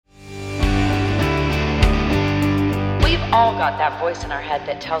all got that voice in our head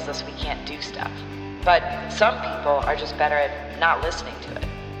that tells us we can't do stuff. But some people are just better at not listening to it.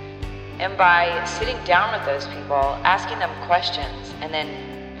 And by sitting down with those people, asking them questions, and then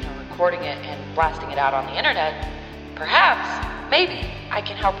recording it and blasting it out on the internet, perhaps, maybe, I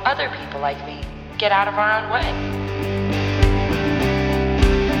can help other people like me get out of our own way.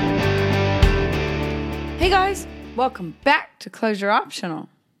 Hey guys, welcome back to Closure Optional.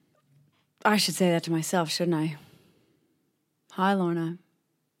 I should say that to myself, shouldn't I? Hi, Lorna.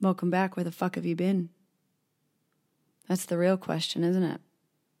 Welcome back. Where the fuck have you been? That's the real question, isn't it?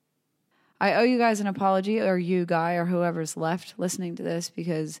 I owe you guys an apology, or you guy, or whoever's left listening to this,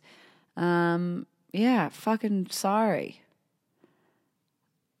 because, fucking sorry.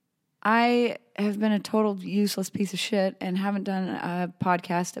 I have been a total useless piece of shit and haven't done a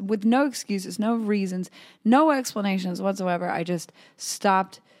podcast with no excuses, no reasons, no explanations whatsoever. I just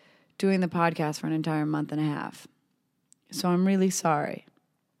stopped doing the podcast for an entire month and a half. So I'm really sorry.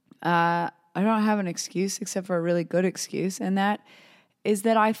 I don't have an excuse except for a really good excuse, and that is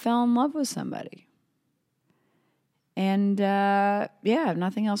that I fell in love with somebody. And,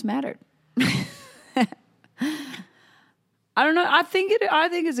 nothing else mattered. I don't know. I think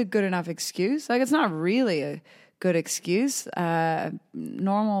it's a good enough excuse. Like, it's not really a good excuse.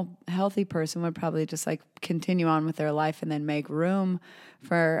 Normal, healthy person would probably just continue on with their life and then make room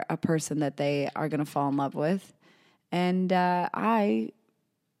for a person that they are going to fall in love with. And I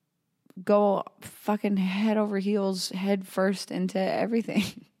go fucking head over heels, head first into everything.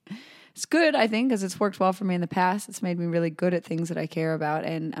 It's good, I think, because it's worked well for me in the past. It's made me really good at things that I care about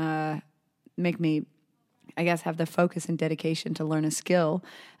and make me, I guess, have the focus and dedication to learn a skill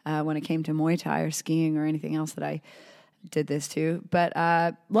when it came to Muay Thai or skiing or anything else that I did this to. But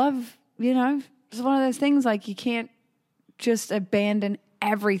love, is one of those things you can't just abandon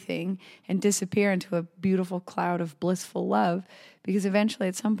everything and disappear into a beautiful cloud of blissful love, because eventually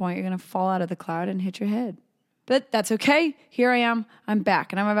at some point you're going to fall out of the cloud and hit your head. But that's okay. Here I am. I'm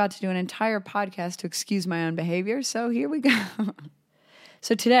back, and I'm about to do an entire podcast to excuse my own behavior. So here we go.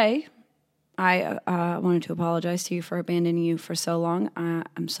 So today, I wanted to apologize to you for abandoning you for so long.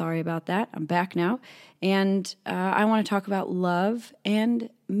 I'm sorry about that. I'm back now. And I want to talk about love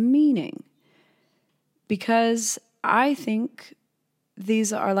and meaning, because I think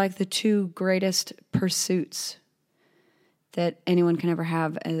these are the two greatest pursuits that anyone can ever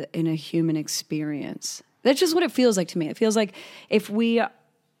have in a human experience. That's just what it feels like to me. It feels like if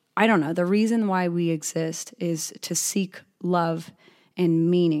the reason why we exist is to seek love and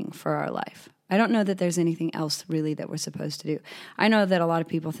meaning for our life. I don't know that there's anything else really that we're supposed to do. I know that a lot of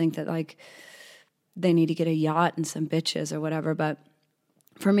people think that they need to get a yacht and some bitches or whatever, but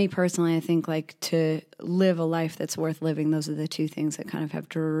for me personally, I think to live a life that's worth living, those are the two things that kind of have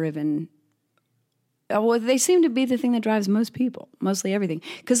driven. Well, they seem to be the thing that drives most people, mostly everything.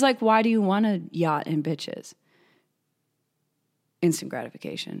 Because why do you want a yacht and bitches? Instant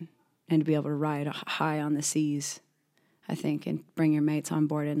gratification, and to be able to ride high on the seas, I think, and bring your mates on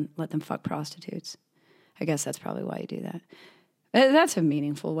board and let them fuck prostitutes. I guess that's probably why you do that. That's a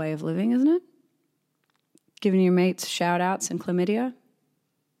meaningful way of living, isn't it? Giving your mates shout outs and chlamydia.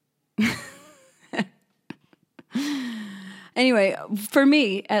 Anyway, for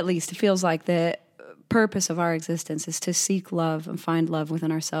me, at least, it feels like the purpose of our existence is to seek love and find love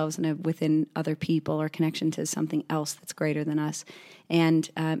within ourselves and within other people, or connection to something else that's greater than us. And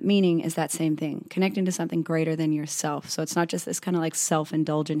meaning is that same thing, connecting to something greater than yourself. So it's not just this kind of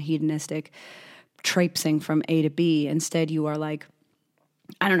self-indulgent, hedonistic traipsing from A to B. Instead, you are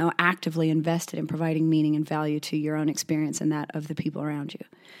actively invested in providing meaning and value to your own experience and that of the people around you.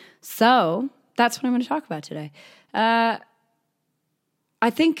 So that's what I'm going to talk about today. I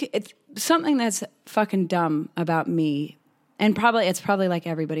think it's something that's fucking dumb about me, and it's probably like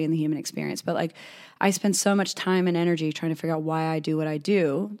everybody in the human experience, but I spend so much time and energy trying to figure out why I do what I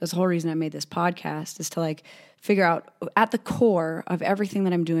do. That's the whole reason I made this podcast, is to figure out at the core of everything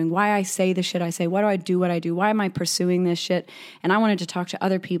that I'm doing, why I say the shit I say, why do I do what I do, why am I pursuing this shit? And I wanted to talk to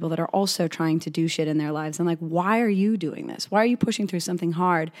other people that are also trying to do shit in their lives. And why are you doing this? Why are you pushing through something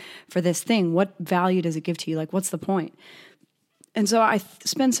hard for this thing? What value does it give to you? What's the point? And so I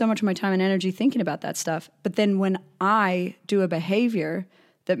spend so much of my time and energy thinking about that stuff. But then when I do a behavior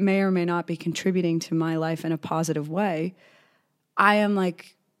that may or may not be contributing to my life in a positive way, I am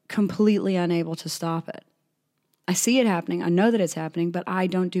completely unable to stop it. I see it happening. I know that it's happening, but I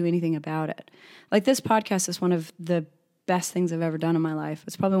don't do anything about it. This podcast is one of the best things I've ever done in my life.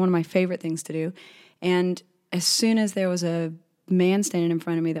 It's probably one of my favorite things to do. And as soon as there was a man standing in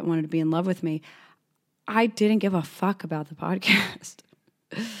front of me that wanted to be in love with me, I didn't give a fuck about the podcast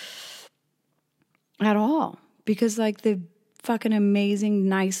at all, because like the fucking amazing,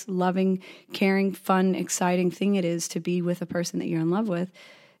 nice, loving, caring, fun, exciting thing it is to be with a person that you're in love with,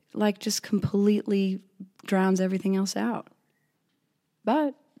 like just completely drowns everything else out.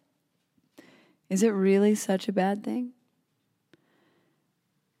 But is it really such a bad thing?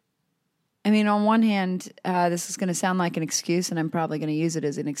 I mean, on one hand, this is going to sound like an excuse, and I'm probably going to use it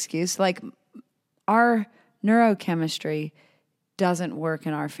as an excuse. Like, our neurochemistry doesn't work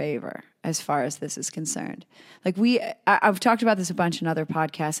in our favor as far as this is concerned. Like I've talked about this a bunch in other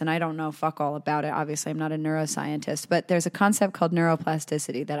podcasts, and I don't know fuck all about it. Obviously, I'm not a neuroscientist, but there's a concept called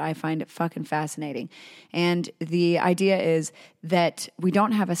neuroplasticity that I find fucking fascinating. And the idea is that we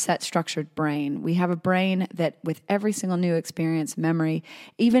don't have a set structured brain. We have a brain that with every single new experience, memory,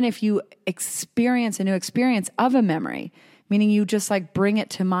 even if you experience a new experience of a memory, meaning you just like bring it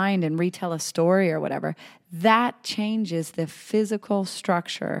to mind and retell a story or whatever, that changes the physical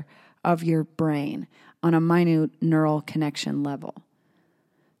structure of your brain on a minute neural connection level.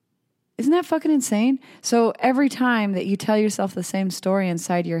 Isn't that fucking insane? So every time that you tell yourself the same story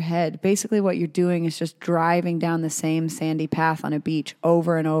inside your head, basically what you're doing is just driving down the same sandy path on a beach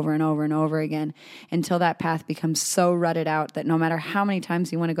over and over and over and over again until that path becomes so rutted out that no matter how many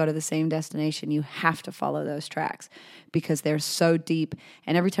times you want to go to the same destination, you have to follow those tracks because they're so deep.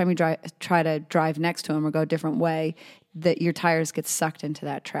 And every time you try to drive next to them or go a different way, that your tires get sucked into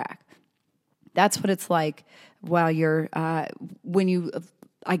that track. That's what it's like while you're, when you,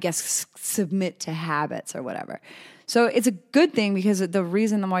 I guess, submit to habits or whatever. So it's a good thing because the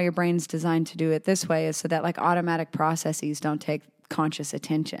reason why your brain's designed to do it this way is so that like automatic processes don't take conscious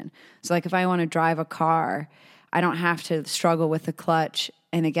attention. So like if I want to drive a car, I don't have to struggle with the clutch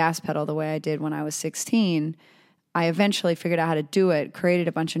and the gas pedal the way I did when I was 16. I eventually figured out how to do it, created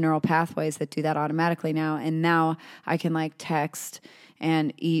a bunch of neural pathways that do that automatically now. And now I can like text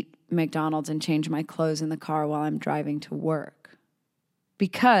and eat McDonald's and change my clothes in the car while I'm driving to work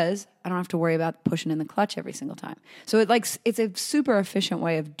because I don't have to worry about pushing in the clutch every single time. So it's a super efficient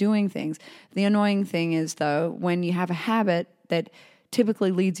way of doing things. The annoying thing is though, when you have a habit that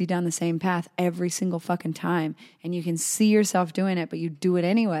typically leads you down the same path every single fucking time and you can see yourself doing it, but you do it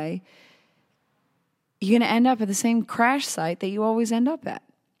anyway, you're going to end up at the same crash site that you always end up at.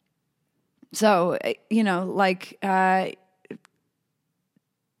 So,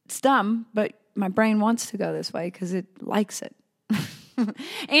 it's dumb, but my brain wants to go this way because it likes it.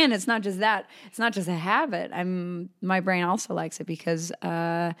 And it's not just that. It's not just a habit. My brain also likes it because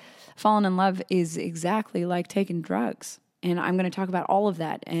falling in love is exactly like taking drugs. And I'm going to talk about all of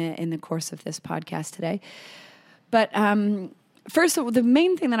that in the course of this podcast today. But first, the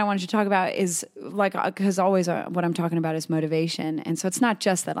main thing that I wanted to talk about is like, because always what I'm talking about is motivation. And so it's not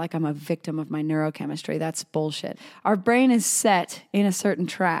just that like I'm a victim of my neurochemistry. That's bullshit. Our brain is set in a certain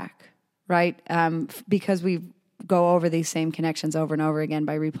track, right? Because we go over these same connections over and over again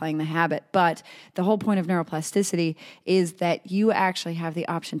by replaying the habit. But the whole point of neuroplasticity is that you actually have the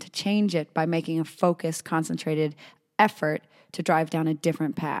option to change it by making a focused, concentrated effort to drive down a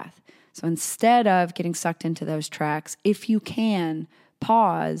different path. So instead of getting sucked into those tracks, if you can,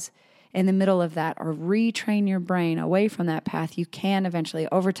 pause in the middle of that or retrain your brain away from that path, you can eventually,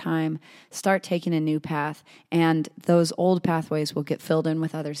 over time, start taking a new path, and those old pathways will get filled in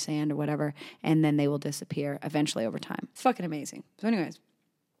with other sand or whatever, and then they will disappear eventually over time. It's fucking amazing. So anyways,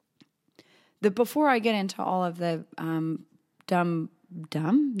 before I get into all of the dumb,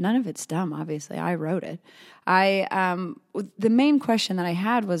 none of it's dumb, obviously. I wrote it. The main question that I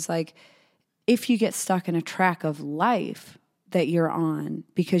had was like, if you get stuck in a track of life that you're on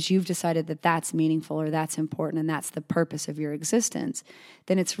because you've decided that that's meaningful or that's important and that's the purpose of your existence,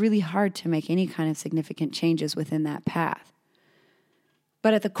 then it's really hard to make any kind of significant changes within that path.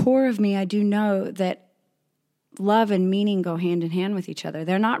 But at the core of me, I do know that love and meaning go hand in hand with each other.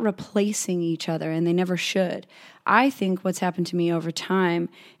 They're not replacing each other, and they never should. I think what's happened to me over time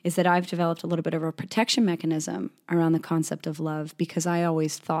is that I've developed a little bit of a protection mechanism around the concept of love because I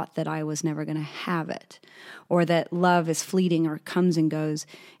always thought that I was never going to have it, or that love is fleeting or comes and goes.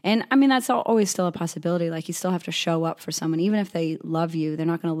 And I mean, that's always still a possibility. Like, you still have to show up for someone. Even if they love you, they're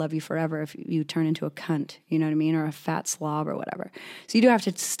not going to love you forever if you turn into a cunt, you know what I mean, or a fat slob or whatever. So you do have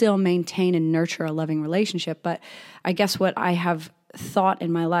to still maintain and nurture a loving relationship. But I guess what I have thought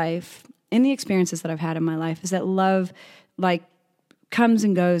in my life, in the experiences that I've had in my life, is that love, like, comes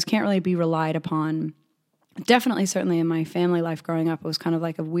and goes, can't really be relied upon. Definitely, certainly in my family life growing up, it was kind of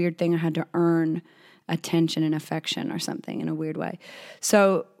like a weird thing. I had to earn attention and affection or something in a weird way.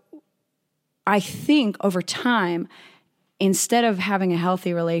 So I think over time, instead of having a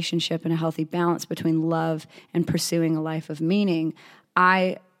healthy relationship and a healthy balance between love and pursuing a life of meaning,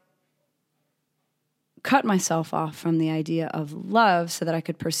 I cut myself off from the idea of love so that I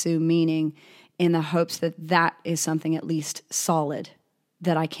could pursue meaning in the hopes that that is something at least solid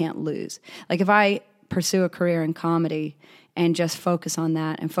that I can't lose. Like if I pursue a career in comedy and just focus on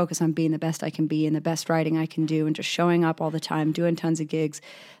that and focus on being the best I can be and the best writing I can do and just showing up all the time, doing tons of gigs,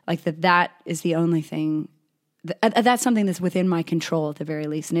 like that is the only thing. That's something that's within my control at the very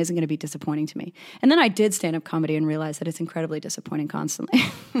least and isn't going to be disappointing to me. And then I did stand-up comedy and realized that it's incredibly disappointing constantly.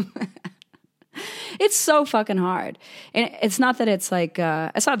 It's so fucking hard. And it's not that it's like,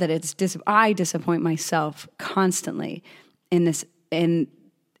 it's not that I disappoint myself constantly in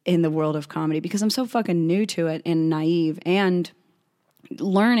the world of comedy because I'm so fucking new to it and naive and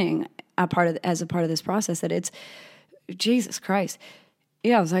learning as a part of this process that it's, Jesus Christ.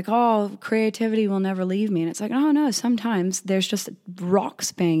 Yeah, I was like, oh, creativity will never leave me. And it's like, oh, no, sometimes there's just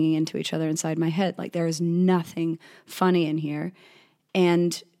rocks banging into each other inside my head. Like there is nothing funny in here.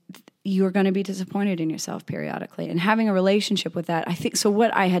 And you're going to be disappointed in yourself periodically. And having a relationship with that, I think, so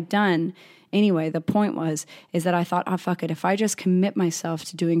what I had done anyway, the point is that I thought, oh, fuck it. If I just commit myself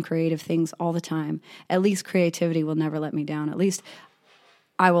to doing creative things all the time, at least creativity will never let me down. At least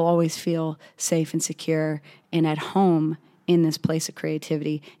I will always feel safe and secure and at home in this place of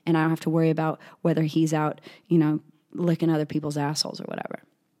creativity, and I don't have to worry about whether he's out, licking other people's assholes or whatever.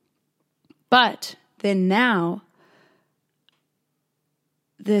 But then now,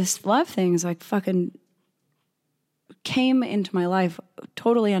 this love thing is like fucking came into my life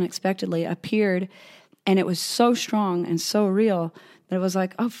totally unexpectedly, appeared, and it was so strong and so real that it was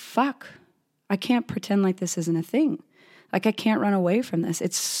like, oh, fuck. I can't pretend like this isn't a thing. Like I can't run away from this.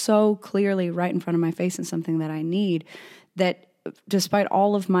 It's so clearly right in front of my face and something that I need, that despite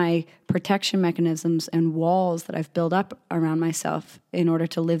all of my protection mechanisms and walls that I've built up around myself in order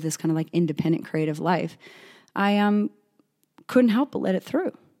to live this kind of like independent creative life, I couldn't help but let it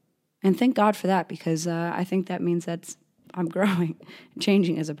through. And thank God for that, because I think that means that I'm growing,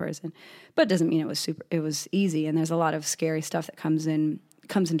 changing as a person. But it doesn't mean it was easy. And there's a lot of scary stuff that comes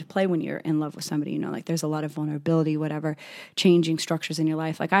into play when you're in love with somebody, like there's a lot of vulnerability, whatever, changing structures in your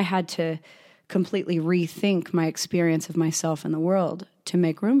life. Like I had to completely rethink my experience of myself in the world to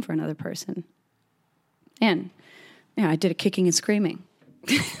make room for another person. And I did a kicking and screaming.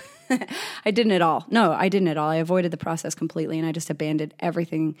 I didn't at all. No, I didn't at all. I avoided the process completely, and I just abandoned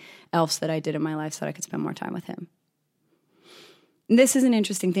everything else that I did in my life so that I could spend more time with him. And this is an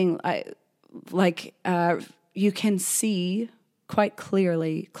interesting thing. You can see quite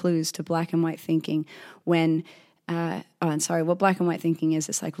clearly clues to black and white thinking when, what black and white thinking is,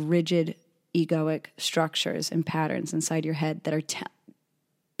 it's like rigid egoic structures and patterns inside your head that are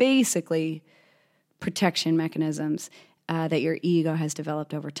basically protection mechanisms that your ego has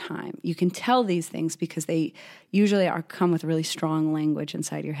developed over time. You can tell these things because they usually come with really strong language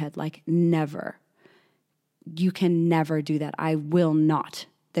inside your head, like never. You can never do that. I will not.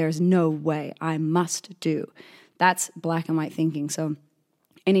 There's no way. I must do. That's black and white thinking. So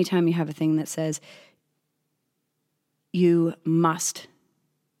anytime you have a thing that says you must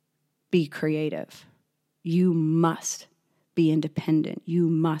be creative, you must be independent, you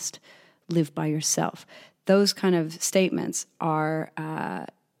must live by yourself, those kind of statements are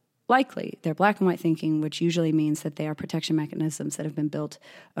likely. They're black and white thinking, which usually means that they are protection mechanisms that have been built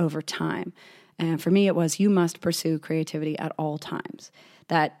over time. And for me, it was, you must pursue creativity at all times.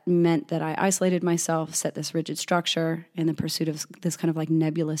 That meant that I isolated myself, set this rigid structure in the pursuit of this kind of like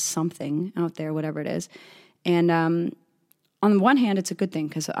nebulous something out there, whatever it is. And on the one hand, it's a good thing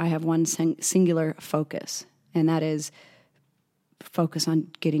because I have one singular focus, and that is focus on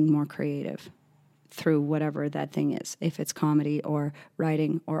getting more creative through whatever that thing is, if it's comedy or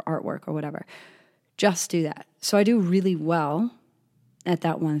writing or artwork or whatever. Just do that. So I do really well at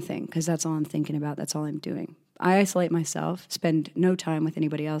that one thing because that's all I'm thinking about. That's all I'm doing. I isolate myself, spend no time with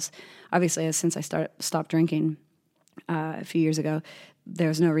anybody else. Obviously, since I stopped drinking a few years ago,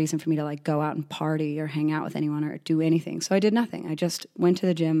 there's no reason for me to like go out and party or hang out with anyone or do anything. So I did nothing. I just went to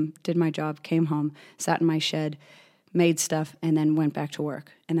the gym, did my job, came home, sat in my shed, made stuff, and then went back to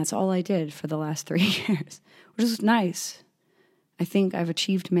work. And that's all I did for the last 3 years, which is nice. I think I've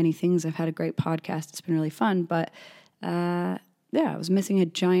achieved many things. I've had a great podcast. It's been really fun. But I was missing a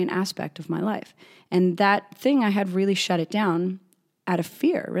giant aspect of my life. And that thing, I had really shut it down out of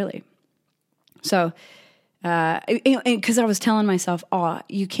fear, really. So, because I was telling myself,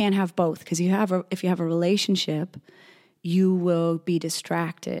 you can't have both. Because if you have a relationship, you will be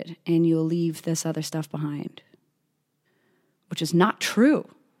distracted and you'll leave this other stuff behind. Which is not true,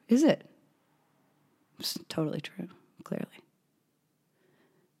 is it? It's totally true, clearly.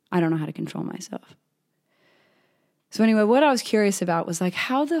 I don't know how to control myself. So anyway, what I was curious about was like,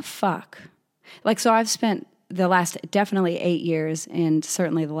 how the fuck? Like, so I've spent the last definitely 8 years, and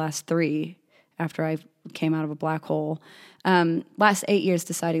certainly the last 3 after I came out of a black hole, last 8 years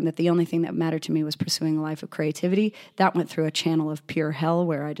deciding that the only thing that mattered to me was pursuing a life of creativity. That went through a channel of pure hell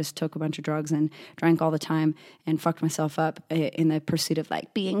where I just took a bunch of drugs and drank all the time and fucked myself up in the pursuit of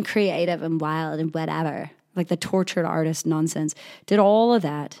like being creative and wild and whatever. Like the tortured artist nonsense. Did all of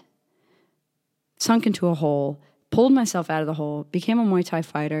that, sunk into a hole, pulled myself out of the hole, became a Muay Thai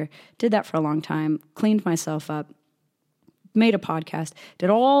fighter, did that for a long time, cleaned myself up, made a podcast, did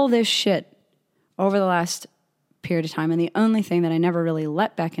all this shit over the last period of time. And the only thing that I never really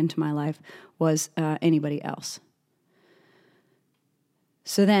let back into my life was anybody else.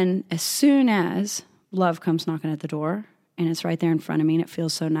 So then as soon as love comes knocking at the door and it's right there in front of me and it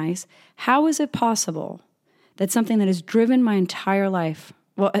feels so nice, how is it possible that something that has driven my entire life,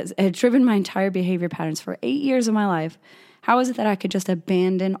 it had driven my entire behavior patterns for 8 years of my life, how is it that I could just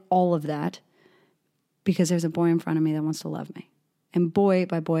abandon all of that because there's a boy in front of me that wants to love me? And boy,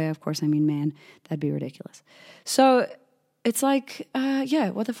 by boy, of course, I mean man. That'd be ridiculous. So it's like,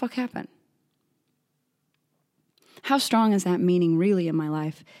 what the fuck happened? How strong is that meaning really in my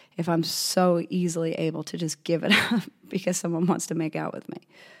life if I'm so easily able to just give it up because someone wants to make out with me?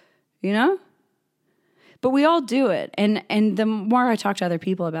 You know? But we all do it. And the more I talk to other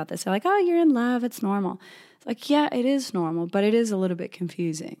people about this, they're like, oh, you're in love. It's normal. It's like, yeah, it is normal, but it is a little bit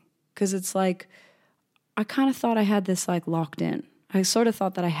confusing because it's like, I kind of thought I had this like locked in. I sort of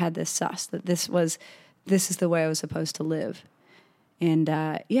thought that I had this sus, that this is the way I was supposed to live. And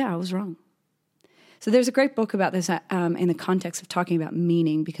I was wrong. So there's a great book about this in the context of talking about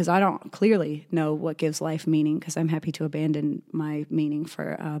meaning, because I don't clearly know what gives life meaning, because I'm happy to abandon my meaning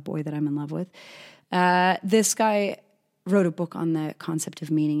for a boy that I'm in love with. This guy wrote a book on the concept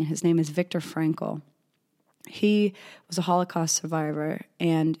of meaning, and his name is Viktor Frankl. He was a Holocaust survivor,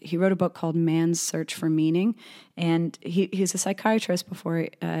 and he wrote a book called Man's Search for Meaning. And he's a psychiatrist before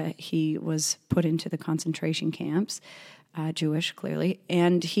he was put into the concentration camps, Jewish, clearly.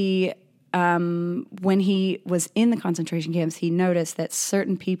 And he, when he was in the concentration camps, he noticed that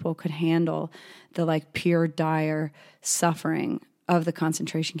certain people could handle the like pure, dire suffering of the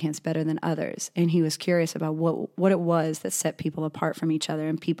concentration camps better than others. And he was curious about what it was that set people apart from each other,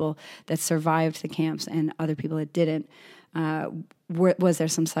 and people that survived the camps and other people that didn't. Was there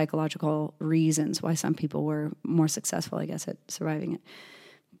some psychological reasons why some people were more successful, I guess, at surviving it?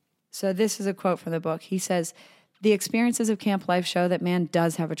 So this is a quote from the book. He says, "The experiences of camp life show that man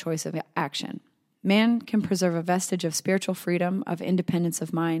does have a choice of action. Man can preserve a vestige of spiritual freedom, of independence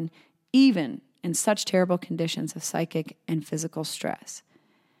of mind, even in such terrible conditions of psychic and physical stress.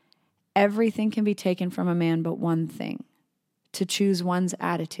 Everything can be taken from a man but one thing: to choose one's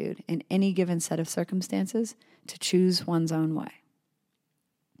attitude in any given set of circumstances, to choose one's own way."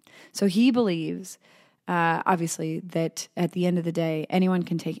 So he believes, obviously, that at the end of the day, anyone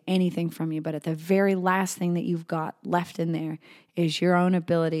can take anything from you, but at the very last thing that you've got left in there is your own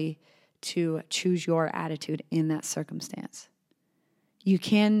ability to choose your attitude in that circumstance. You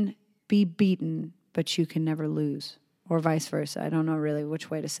can be beaten, but you can never lose, or vice versa. I don't know really which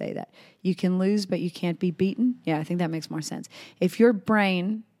way to say that. You can lose, but you can't be beaten. Yeah, I think that makes more sense. If your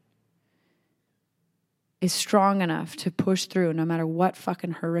brain is strong enough to push through no matter what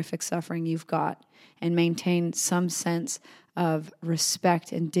fucking horrific suffering you've got, and maintain some sense of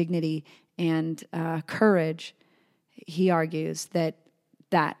respect and dignity and courage, he argues that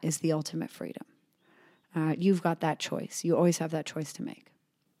that is the ultimate freedom. You've got that choice. You always have that choice to make.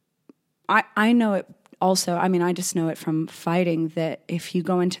 I know it also, I just know it from fighting, that if you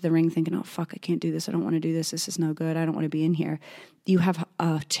go into the ring thinking, oh, fuck, I can't do this, I don't want to do this is no good, I don't want to be in here, you have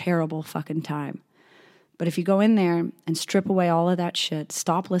a terrible fucking time. But if you go in there and strip away all of that shit,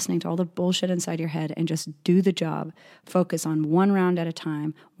 stop listening to all the bullshit inside your head and just do the job, focus on one round at a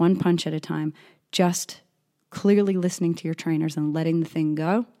time, one punch at a time, just clearly listening to your trainers and letting the thing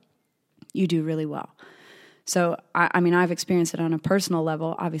go, you do really well. So, I've experienced it on a personal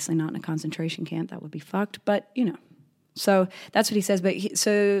level, obviously not in a concentration camp, that would be fucked, but, So that's what he says. But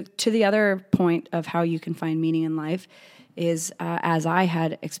so to the other point of how you can find meaning in life is, as I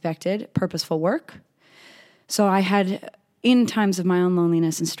had expected, purposeful work. So I had, in times of my own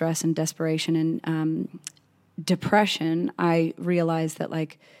loneliness and stress and desperation and depression, I realized that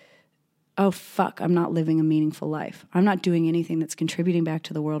oh, fuck, I'm not living a meaningful life. I'm not doing anything that's contributing back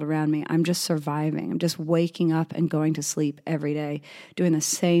to the world around me. I'm just surviving. I'm just waking up and going to sleep every day, doing the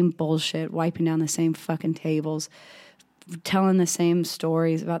same bullshit, wiping down the same fucking tables, telling the same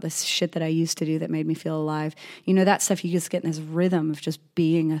stories about the shit that I used to do that made me feel alive. That stuff, you just get in this rhythm of just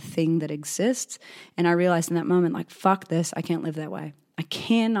being a thing that exists. And I realized in that moment, fuck this, I can't live that way. I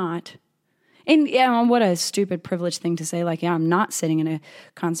cannot. And yeah, what a stupid privileged thing to say. Like, yeah, I'm not sitting in a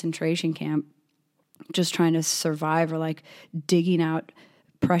concentration camp just trying to survive or like digging out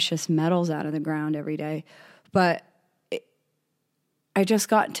precious metals out of the ground every day. But I just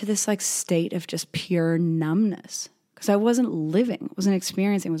got to this like state of just pure numbness because I wasn't living, wasn't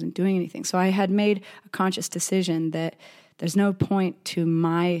experiencing, wasn't doing anything. So I had made a conscious decision that there's no point to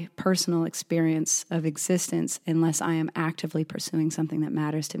my personal experience of existence unless I am actively pursuing something that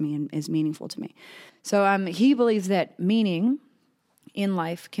matters to me and is meaningful to me. So he believes that meaning in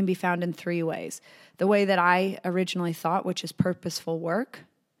life can be found in 3 ways. The way that I originally thought, which is purposeful work.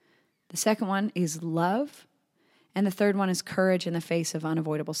 The second one is love. And the third one is courage in the face of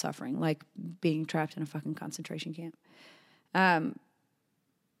unavoidable suffering, like being trapped in a fucking concentration camp.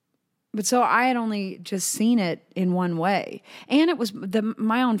 But so I had only just seen it in one way. And it was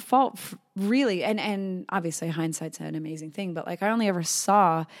my own fault, really. And obviously hindsight's an amazing thing, but like I only ever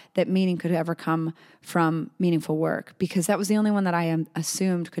saw that meaning could ever come from meaningful work because that was the only one that I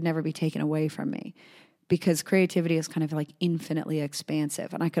assumed could never be taken away from me. Because creativity is kind of like infinitely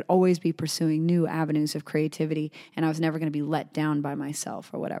expansive. And I could always be pursuing new avenues of creativity and I was never going to be let down by myself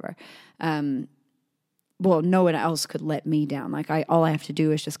or whatever. Well, no one else could let me down. Like all I have to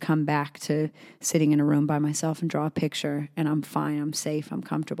do is just come back to sitting in a room by myself and draw a picture and I'm fine, I'm safe, I'm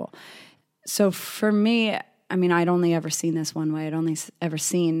comfortable. So for me, I mean, I'd only ever seen this one way. I'd only ever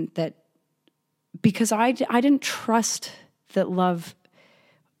seen that because I didn't trust that love,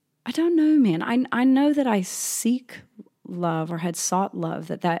 I don't know, man. I know that I seek love or had sought love,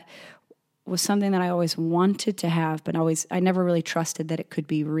 that was something that I always wanted to have, but I never really trusted that it could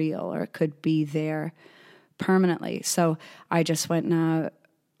be real or it could be there permanently. So I just went, no,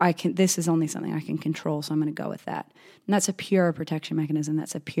 this is only something I can control, so I'm going to go with that. And that's a pure protection mechanism.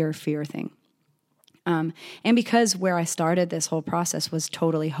 That's a pure fear thing. And because where I started this whole process was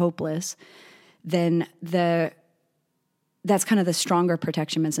totally hopeless, then that's kind of the stronger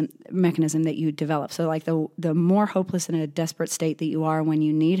protection mechanism that you develop. So like the more hopeless in a desperate state that you are when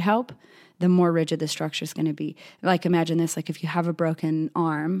you need help, the more rigid the structure is going to be. Like imagine this, like if you have a broken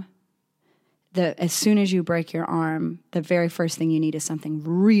arm, as soon as you break your arm, the very first thing you need is something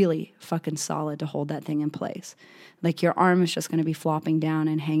really fucking solid to hold that thing in place. Like your arm is just going to be flopping down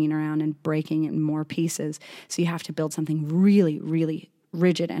and hanging around and breaking in more pieces. So you have to build something really, really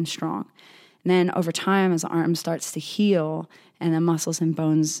rigid and strong. And then over time, as the arm starts to heal and the muscles and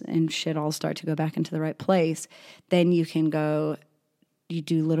bones and shit all start to go back into the right place, then you can go, you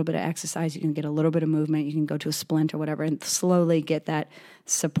do a little bit of exercise, you can get a little bit of movement, you can go to a splint or whatever and slowly get that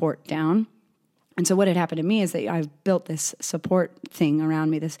support down. And so what had happened to me is that I've built this support thing around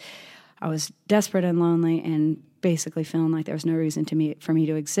me. I was desperate and lonely and basically feeling like there was no reason for me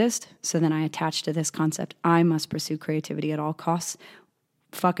to exist. So then I attached to this concept, I must pursue creativity at all costs.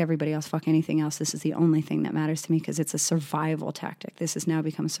 Fuck everybody else, fuck anything else. This is the only thing that matters to me because it's a survival tactic. This has now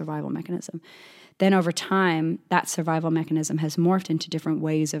become a survival mechanism. Then over time, that survival mechanism has morphed into different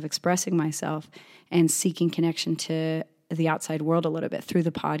ways of expressing myself and seeking connection to the outside world a little bit through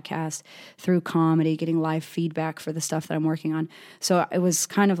the podcast, through comedy, getting live feedback for the stuff that I'm working on. So it was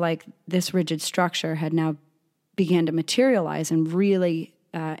kind of like this rigid structure had now began to materialize and really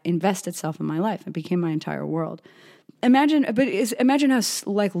invest itself in my life. It became my entire world. Imagine how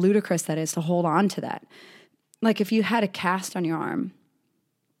like ludicrous that is to hold on to that. Like if you had a cast on your arm,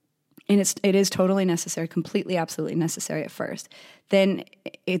 and it is totally necessary, completely, absolutely necessary at first, then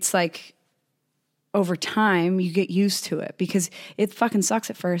it's like over time you get used to it because it fucking sucks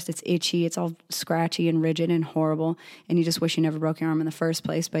at first. It's itchy, it's all scratchy and rigid and horrible, and you just wish you never broke your arm in the first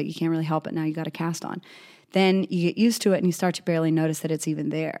place, but you can't really help it now. You got a cast on. Then you get used to it and you start to barely notice that it's even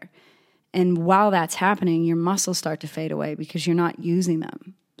there. And while that's happening, your muscles start to fade away because you're not using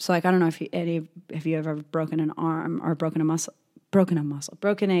them. So like, I don't know if you ever broken an arm or broken a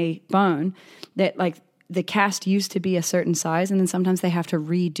bone that like the cast used to be a certain size and then sometimes they have to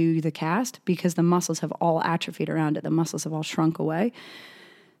redo the cast because the muscles have all atrophied around it. The muscles have all shrunk away.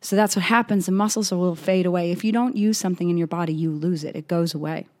 So that's what happens. The muscles will fade away. If you don't use something in your body, you lose it. It goes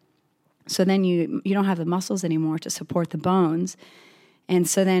away. So then you don't have the muscles anymore to support the bones. And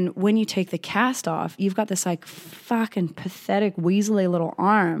so then when you take the cast off, you've got this like fucking pathetic, weaselly little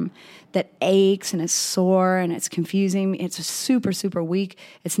arm that aches and it's sore and it's confusing. It's super, super weak.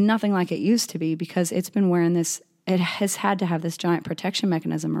 It's nothing like it used to be because it's been wearing this, it has had to have this giant protection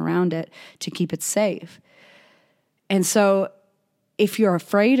mechanism around it to keep it safe. And so if you're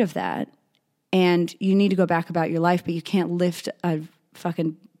afraid of that and you need to go back about your life, but you can't lift a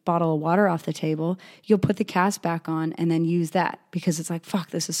fucking bottle of water off the table, you'll put the cast back on and then use that because it's like,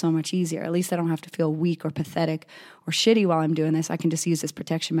 fuck, this is so much easier. At least I don't have to feel weak or pathetic or shitty while I'm doing this. I can just use this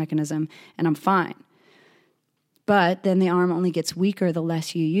protection mechanism and I'm fine. But then the arm only gets weaker the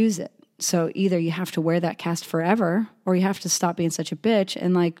less you use it. So either you have to wear that cast forever or you have to stop being such a bitch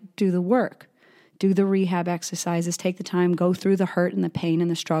and like do the work, do the rehab exercises, take the time, go through the hurt and the pain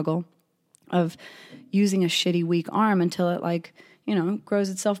and the struggle of using a shitty, weak arm until it like, you know, grows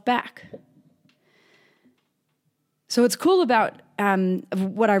itself back. So what's cool about,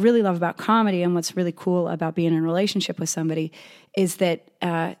 what I really love about comedy and what's really cool about being in a relationship with somebody is that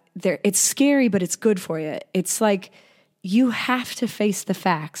it's scary, but it's good for you. It's like you have to face the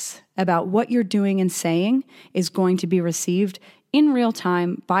facts about what you're doing and saying is going to be received in real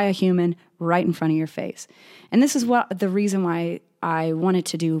time by a human right in front of your face. And this is what the reason why I wanted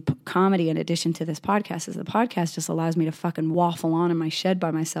to do comedy in addition to this podcast is the podcast just allows me to fucking waffle on in my shed by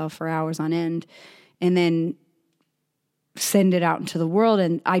myself for hours on end and then send it out into the world.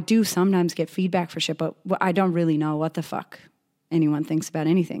 And I do sometimes get feedback for shit, but I don't really know what the fuck anyone thinks about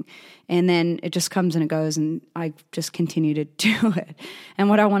anything. And then it just comes and it goes and I just continue to do it. And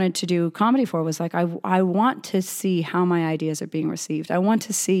what I wanted to do comedy for was like, I want to see how my ideas are being received. I want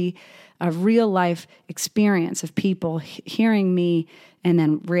to see a real life experience of people hearing me and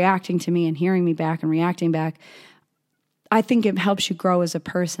then reacting to me and hearing me back and reacting back. I think it helps you grow as a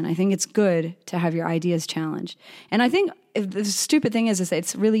person. I think it's good to have your ideas challenged. And I think the stupid thing is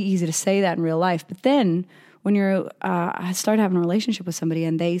it's really easy to say that in real life, but then when you're start having a relationship with somebody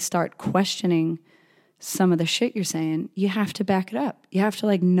and they start questioning some of the shit you're saying, you have to back it up. You have to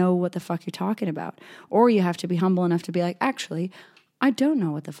like know what the fuck you're talking about. Or you have to be humble enough to be like, actually, I don't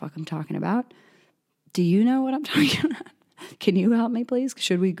know what the fuck I'm talking about. Do you know what I'm talking about? Can you help me, please?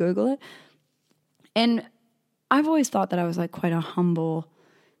 Should we Google it? And I've always thought that I was like quite a humble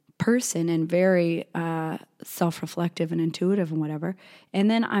person and very self-reflective and intuitive and whatever. And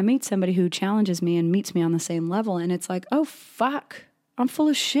then I meet somebody who challenges me and meets me on the same level. And it's like, oh, fuck, I'm full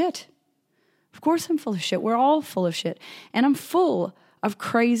of shit. Of course I'm full of shit. We're all full of shit. And I'm full of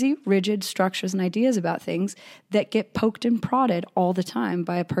crazy, rigid structures and ideas about things that get poked and prodded all the time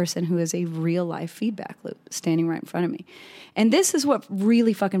by a person who is a real life feedback loop standing right in front of me. And this is what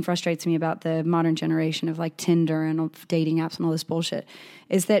really fucking frustrates me about the modern generation of like Tinder and dating apps and all this bullshit,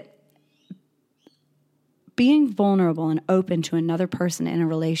 is that being vulnerable and open to another person in a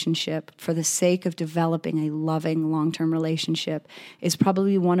relationship for the sake of developing a loving long-term relationship is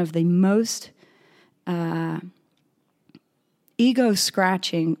probably one of the most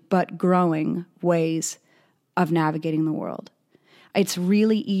ego-scratching but growing ways of navigating the world. It's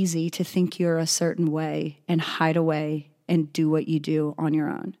really easy to think you're a certain way and hide away and do what you do on your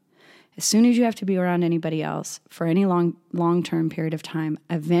own. As soon as you have to be around anybody else for any long-term period of time,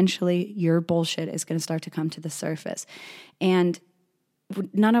 eventually your bullshit is going to start to come to the surface. And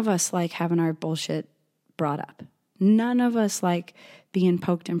none of us like having our bullshit brought up. None of us like being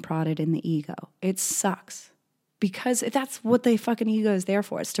poked and prodded in the ego. It sucks. Because that's what the fucking ego is there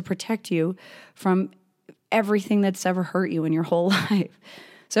for. It's to protect you from everything that's ever hurt you in your whole life.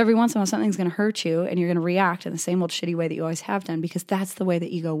 So every once in a while, something's going to hurt you and you're going to react in the same old shitty way that you always have done because that's the way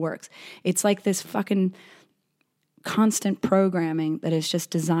the ego works. It's like this fucking constant programming that is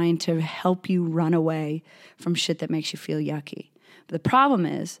just designed to help you run away from shit that makes you feel yucky. But the problem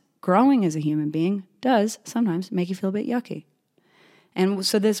is, growing as a human being does sometimes make you feel a bit yucky. And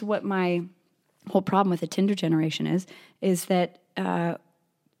so this is what my whole problem with the Tinder generation is that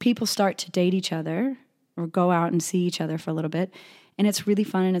people start to date each other or go out and see each other for a little bit, and it's really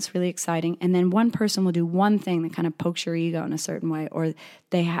fun and it's really exciting. And then one person will do one thing that kind of pokes your ego in a certain way, or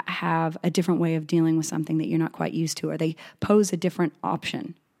they have a different way of dealing with something that you're not quite used to, or they pose a different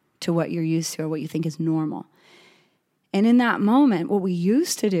option to what you're used to or what you think is normal. And in that moment, what we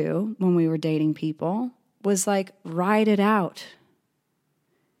used to do when we were dating people was like ride it out.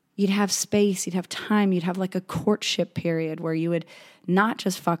 You'd have space, you'd have time, you'd have like a courtship period where you would not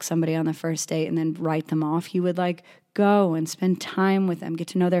just fuck somebody on the first date and then write them off. You would like go and spend time with them, get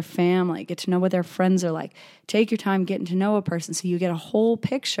to know their family, get to know what their friends are like. Take your time getting to know a person so you get a whole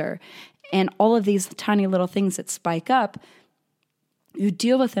picture. And all of these tiny little things that spike up, you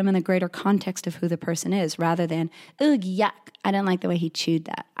deal with them in the greater context of who the person is rather than, ugh, yuck, I didn't like the way he chewed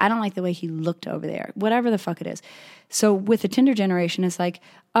that. I don't like the way he looked over there. Whatever the fuck it is. So with the Tinder generation, it's like,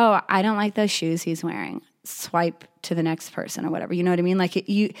 oh, I don't like those shoes he's wearing. swipe to the next person or whatever. You know what I mean? Like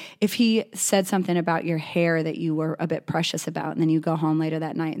if he said something about your hair that you were a bit precious about, and then you go home later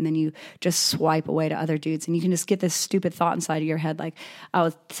that night and then you just swipe away to other dudes, and you can just get this stupid thought inside of your head like,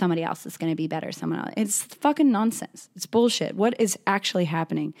 oh, somebody else is going to be better. Someone else. It's fucking nonsense. It's bullshit. What is actually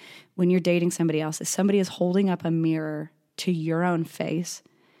happening when you're dating somebody else is somebody is holding up a mirror to your own face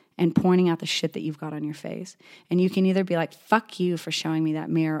and pointing out the shit that you've got on your face. And you can either be like, fuck you for showing me that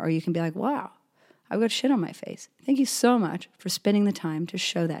mirror, or you can be like, wow, I've got shit on my face. Thank you so much for spending the time to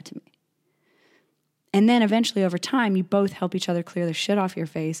show that to me. And then eventually over time, you both help each other clear the shit off your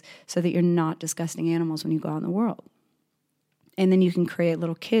face so that you're not disgusting animals when you go out in the world. And then you can create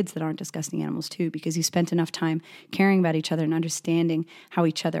little kids that aren't disgusting animals too, because you spent enough time caring about each other and understanding how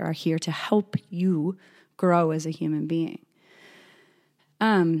each other are here to help you grow as a human being.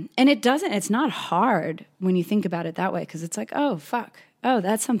 And it's not hard when you think about it that way, because it's like, oh, fuck. Oh,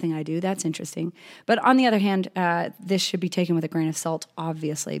 that's something I do. That's interesting. But on the other hand, this should be taken with a grain of salt,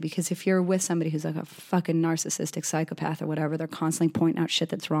 obviously, because if you're with somebody who's like a fucking narcissistic psychopath or whatever, they're constantly pointing out shit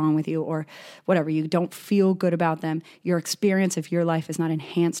that's wrong with you or whatever, you don't feel good about them, your experience of your life is not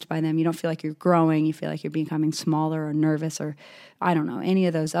enhanced by them, you don't feel like you're growing, you feel like you're becoming smaller or nervous or, I don't know, any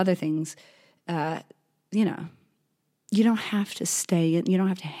of those other things, you know, you don't have to stay in, you don't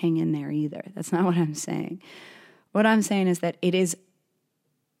have to hang in there either. That's not what I'm saying. What I'm saying is that it is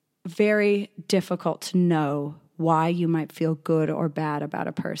very difficult to know why you might feel good or bad about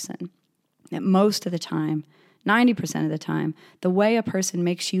a person. That most of the time, 90% of the time, the way a person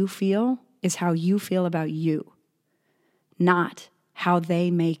makes you feel is how you feel about you, not how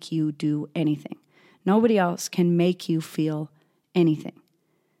they make you do anything. Nobody else can make you feel anything.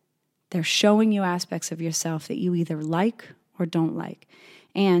 They're showing you aspects of yourself that you either like or don't like.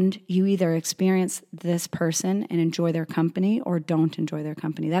 And you either experience this person and enjoy their company or don't enjoy their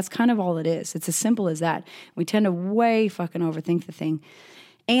company. That's kind of all it is. It's as simple as that. We tend to way fucking overthink the thing.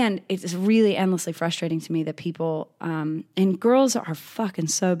 And it's really endlessly frustrating to me that people, and girls are fucking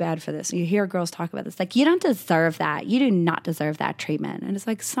so bad for this. You hear girls talk about this, like, you don't deserve that. You do not deserve that treatment. And it's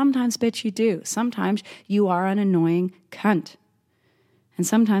like, sometimes, bitch, you do. Sometimes you are an annoying cunt. And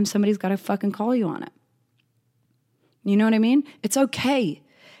sometimes somebody's got to fucking call you on it. You know what I mean? It's okay.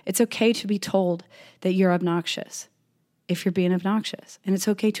 It's okay to be told that you're obnoxious if you're being obnoxious. And it's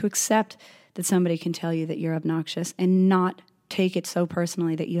okay to accept that somebody can tell you that you're obnoxious and not take it so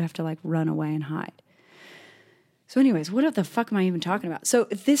personally that you have to like run away and hide. So anyways, what the fuck am I even talking about? So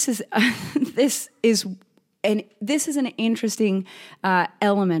this is an interesting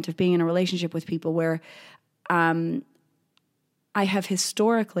element of being in a relationship with people where I have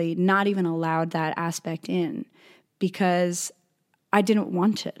historically not even allowed that aspect in because I didn't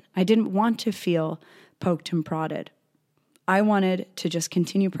want it. I didn't want to feel poked and prodded. I wanted to just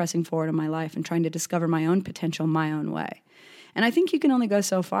continue pressing forward in my life and trying to discover my own potential my own way. And I think you can only go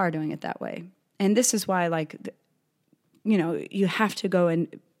so far doing it that way. And this is why, like, you know, you have to go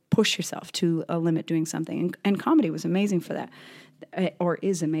and push yourself to a limit doing something. And comedy was amazing for that. Or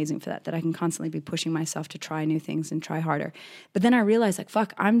is amazing for that I can constantly be pushing myself to try new things and try harder. But then I realized, like,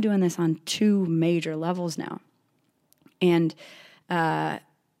 fuck, I'm doing this on 2 major levels now. And so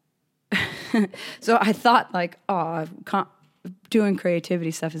I thought, like, doing creativity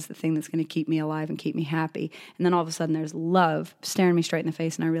stuff is the thing that's going to keep me alive and keep me happy. And then all of a sudden there's love staring me straight in the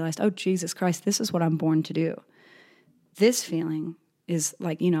face, and I realized, oh, Jesus Christ, this is what I'm born to do. This feeling is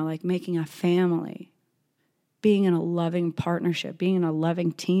like, you know, like making a family, being in a loving partnership, being in a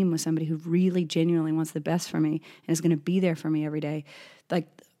loving team with somebody who really genuinely wants the best for me and is going to be there for me every day. Like,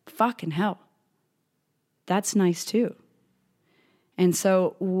 fucking hell. That's nice too. And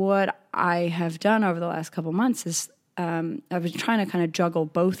so what I have done over the last couple months is I've been trying to kind of juggle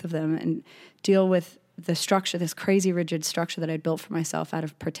both of them and deal with the structure, this crazy rigid structure that I'd built for myself out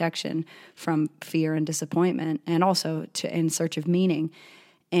of protection from fear and disappointment, and also in search of meaning.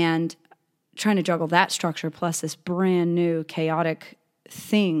 And trying to juggle that structure plus this brand new chaotic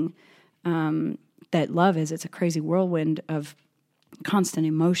thing that love is. It's a crazy whirlwind of constant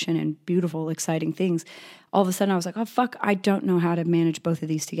emotion and beautiful, exciting things. All of a sudden I was like, oh, fuck, I don't know how to manage both of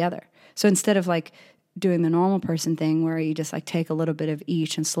these together. So instead of like doing the normal person thing where you just like take a little bit of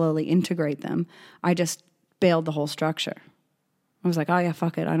each and slowly integrate them, I just bailed the whole structure. I was like, oh yeah,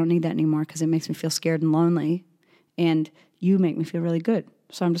 fuck it. I don't need that anymore because it makes me feel scared and lonely. And you make me feel really good.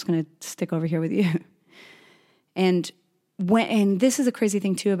 So I'm just going to stick over here with you. And this is a crazy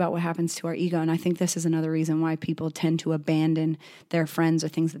thing too about what happens to our ego. And I think this is another reason why people tend to abandon their friends or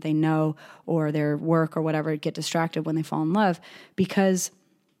things that they know or their work or whatever, get distracted when they fall in love. Because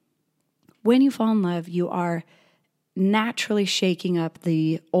when you fall in love, you are naturally shaking up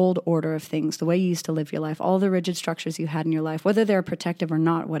the old order of things, the way you used to live your life, all the rigid structures you had in your life, whether they're protective or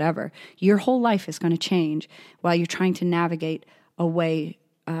not, whatever. Your whole life is going to change while you're trying to navigate a way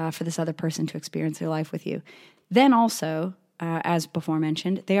for this other person to experience their life with you. Then also, as before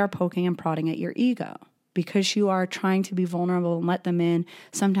mentioned, they are poking and prodding at your ego because you are trying to be vulnerable and let them in.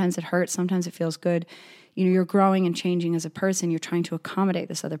 Sometimes it hurts, sometimes it feels good. You know, you're growing and changing as a person. You're trying to accommodate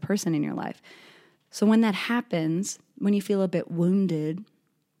this other person in your life. So when that happens, when you feel a bit wounded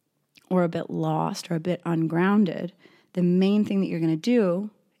or a bit lost or a bit ungrounded, the main thing that you're going to do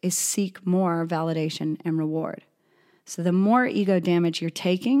is seek more validation and reward. So the more ego damage you're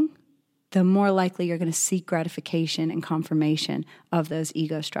taking, the more likely you're going to seek gratification and confirmation of those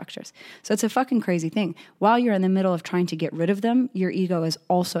ego structures. So it's a fucking crazy thing. While you're in the middle of trying to get rid of them, your ego is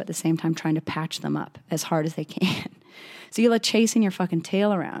also at the same time trying to patch them up as hard as they can. So you're like chasing your fucking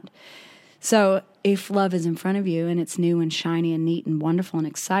tail around. So if love is in front of you and it's new and shiny and neat and wonderful and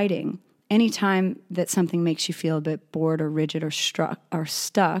exciting, anytime that something makes you feel a bit bored or rigid or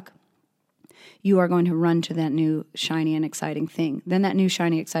stuck, you are going to run to that new shiny and exciting thing. Then that new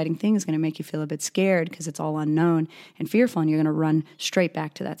shiny exciting thing is going to make you feel a bit scared because it's all unknown and fearful, and you're going to run straight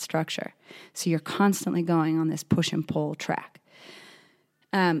back to that structure. So you're constantly going on this push and pull track.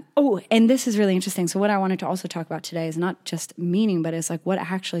 And this is really interesting. So what I wanted to also talk about today is not just meaning, but it's like what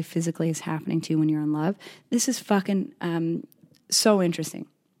actually physically is happening to you when you're in love. This is fucking so interesting.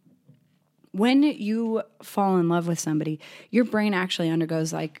 When you fall in love with somebody, your brain actually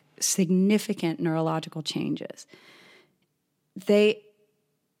undergoes like significant neurological changes.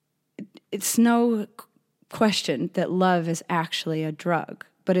 It's no question that love is actually a drug,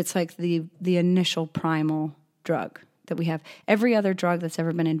 but it's like the initial primal drug that we have. Every other drug that's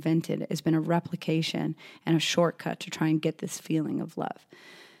ever been invented has been a replication and a shortcut to try and get this feeling of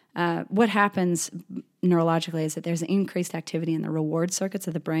love. What happens neurologically is that there's an increased activity in the reward circuits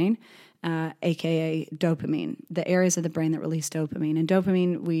of the brain, aka dopamine, the areas of the brain that release dopamine. And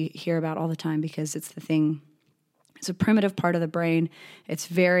dopamine we hear about all the time because it's it's a primitive part of the brain. It's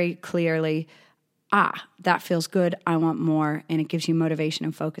very clearly, that feels good, I want more, and it gives you motivation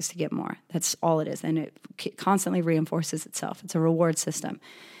and focus to get more. That's all it is, and it constantly reinforces itself. It's a reward system.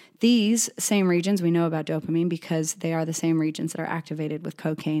 These same regions, we know about dopamine because they are the same regions that are activated with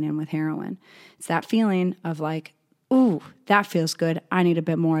cocaine and with heroin. It's that feeling of like, ooh, that feels good, I need a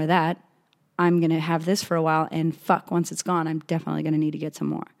bit more of that. I'm going to have this for a while, and fuck, once it's gone, I'm definitely going to need to get some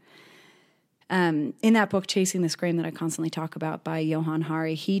more. In that book, Chasing the Scream, that I constantly talk about by Johann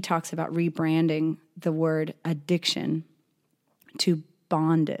Hari, he talks about rebranding the word addiction to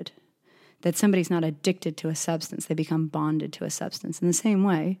bonded. That somebody's not addicted to a substance, they become bonded to a substance in the same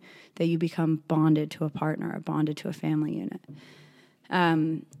way that you become bonded to a partner or bonded to a family unit.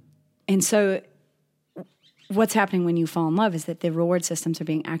 And so what's happening when you fall in love is that the reward systems are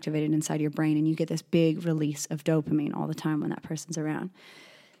being activated inside your brain, and you get this big release of dopamine all the time when that person's around.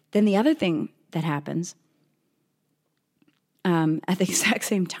 Then the other thing that happens at the exact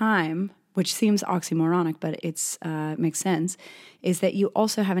same time, which seems oxymoronic, but it's makes sense, is that you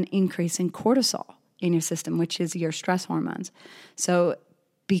also have an increase in cortisol in your system, which is your stress hormones. So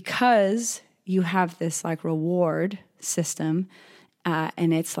because you have this like reward system,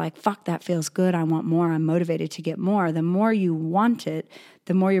 and it's like, fuck, that feels good, I want more, I'm motivated to get more, the more you want it,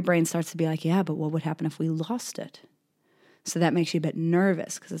 the more your brain starts to be like, yeah, but what would happen if we lost it? So that makes you a bit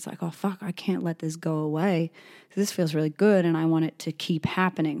nervous because it's like, oh, fuck, I can't let this go away because this feels really good and I want it to keep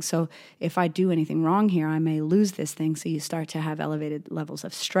happening. So if I do anything wrong here, I may lose this thing. So you start to have elevated levels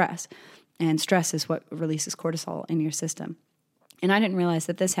of stress. And stress is what releases cortisol in your system. And I didn't realize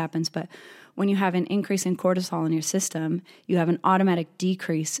that this happens, but when you have an increase in cortisol in your system, you have an automatic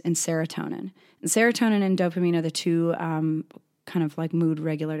decrease in serotonin. And serotonin and dopamine are the two kind of like mood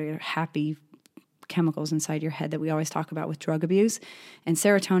regulator, happy chemicals inside your head that we always talk about with drug abuse. And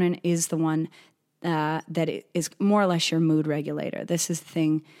serotonin is the one that is more or less your mood regulator. This is the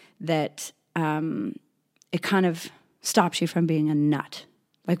thing that it kind of stops you from being a nut.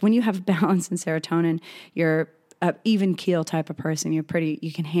 Like when you have balance in serotonin, you're an even keel type of person. You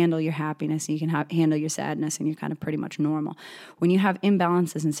can handle your happiness, and you can handle your sadness, and you're kind of pretty much normal. When you have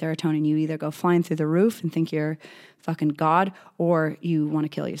imbalances in serotonin, you either go flying through the roof and think you're fucking God, or you want to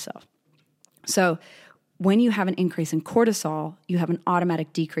kill yourself. So when you have an increase in cortisol, you have an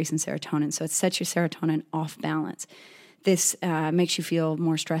automatic decrease in serotonin. So it sets your serotonin off balance. This makes you feel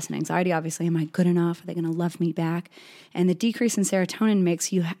more stress and anxiety, obviously. Am I good enough? Are they going to love me back? And the decrease in serotonin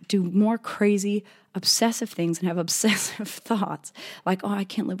makes you do more crazy, obsessive things and have obsessive thoughts. Like, oh, I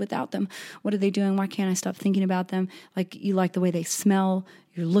can't live without them. What are they doing? Why can't I stop thinking about them? Like, you like the way they smell.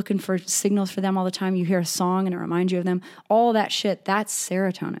 You're looking for signals for them all the time. You hear a song and it reminds you of them. All that shit, that's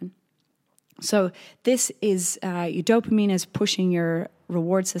serotonin. So this is, your dopamine is pushing your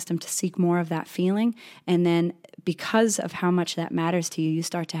reward system to seek more of that feeling. And then because of how much that matters to you, you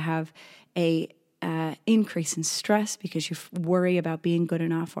start to have a increase in stress because you worry about being good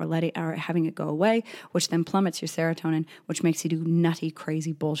enough or having it go away, which then plummets your serotonin, which makes you do nutty,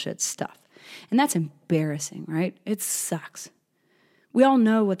 crazy bullshit stuff. And that's embarrassing, right? It sucks. We all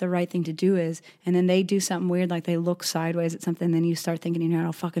know what the right thing to do is, and then they do something weird, like they look sideways at something, and then you start thinking in your head,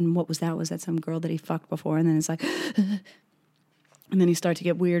 oh, fucking, what was that? Was that some girl that he fucked before? And then it's like, and then you start to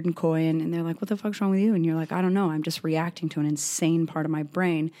get weird and coy, and they're like, what the fuck's wrong with you? And you're like, I don't know, I'm just reacting to an insane part of my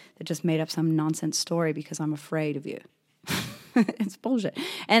brain that just made up some nonsense story because I'm afraid of you. It's bullshit.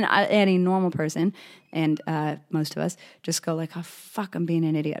 And any normal person, and most of us, just go like, oh, fuck, I'm being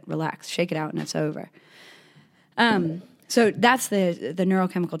an idiot. Relax, shake it out, and it's over. So that's the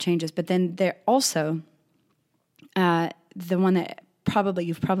neurochemical changes. But then there also, the one that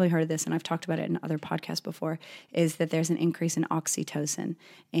you've probably heard of this, and I've talked about it in other podcasts before, is that there's an increase in oxytocin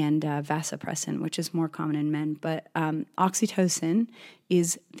and vasopressin, which is more common in men. But oxytocin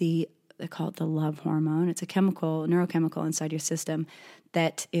is they call it the love hormone. It's a neurochemical inside your system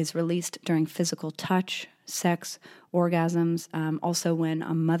that is released during physical touch, sex, orgasms. Also, when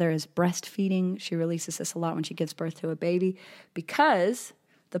a mother is breastfeeding, she releases this a lot when she gives birth to a baby, because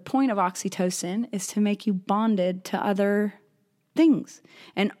the point of oxytocin is to make you bonded to other things.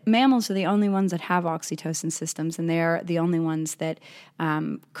 And mammals are the only ones that have oxytocin systems, and they're the only ones that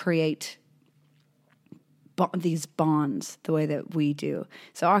create these bonds the way that we do.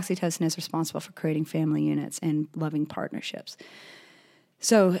 So oxytocin is responsible for creating family units and loving partnerships.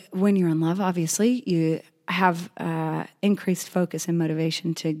 So when you're in love, obviously, you have increased focus and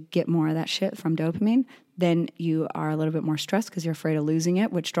motivation to get more of that shit from dopamine. Then you are a little bit more stressed because you're afraid of losing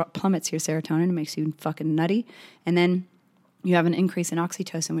it, which plummets your serotonin and makes you fucking nutty. And then you have an increase in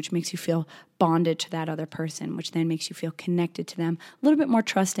oxytocin, which makes you feel bonded to that other person, which then makes you feel connected to them, a little bit more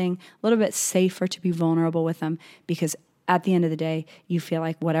trusting, a little bit safer to be vulnerable with them, because at the end of the day, you feel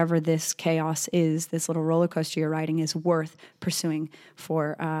like whatever this chaos is, this little roller coaster you're riding, is worth pursuing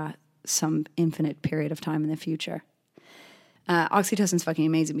for some infinite period of time in the future. Oxytocin is fucking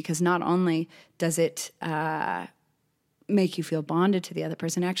amazing because not only does it make you feel bonded to the other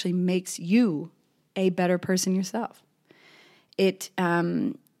person, it actually makes you a better person yourself. It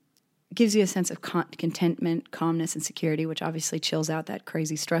gives you a sense of contentment, calmness, and security, which obviously chills out that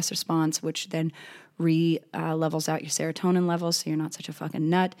crazy stress response, which then levels out your serotonin levels so you're not such a fucking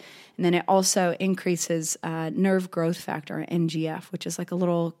nut. And then it also increases nerve growth factor, NGF, which is like a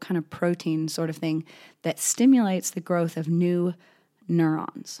little kind of protein sort of thing that stimulates the growth of new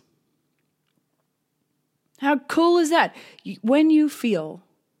neurons. How cool is that? When you feel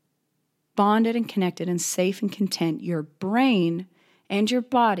bonded and connected and safe and content, your brain and your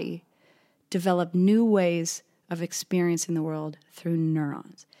body develop new ways of experiencing the world through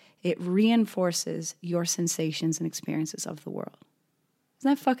neurons. It reinforces your sensations and experiences of the world.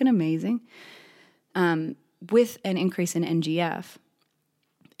 Isn't that fucking amazing? With an increase in NGF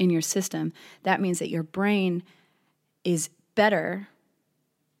in your system, that means that your brain is better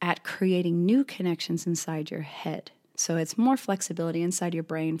at creating new connections inside your head. So it's more flexibility inside your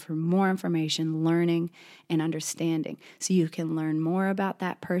brain for more information, learning, and understanding. So you can learn more about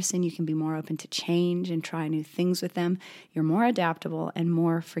that person. You can be more open to change and try new things with them. You're more adaptable and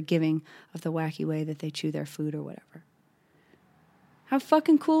more forgiving of the wacky way that they chew their food or whatever. How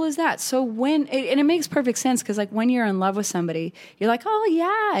fucking cool is that? So and it makes perfect sense because like when you're in love with somebody, you're like, oh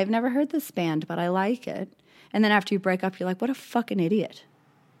yeah, I've never heard this band, but I like it. And then after you break up, you're like, what a fucking idiot.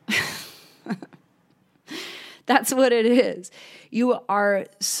 That's what it is. You're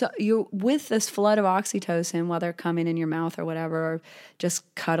with this flood of oxytocin, whether coming in your mouth or whatever, or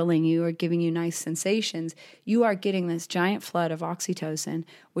just cuddling you or giving you nice sensations. You are getting this giant flood of oxytocin,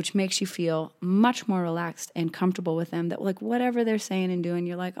 which makes you feel much more relaxed and comfortable with them. That like whatever they're saying and doing,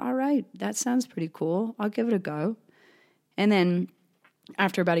 you're like, all right, that sounds pretty cool. I'll give it a go. And then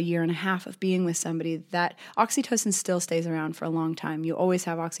after about 1.5 years of being with somebody, that oxytocin still stays around for a long time. You always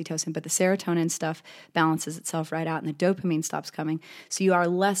have oxytocin, but the serotonin stuff balances itself right out and the dopamine stops coming. So you are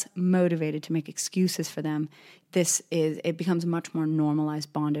less motivated to make excuses for them. It becomes a much more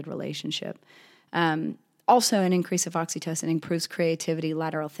normalized, bonded relationship. Also, an increase of oxytocin improves creativity,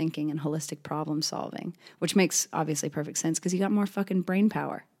 lateral thinking, and holistic problem solving, which makes obviously perfect sense because you got more fucking brain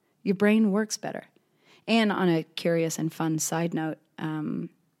power. Your brain works better. And on a curious and fun side note, an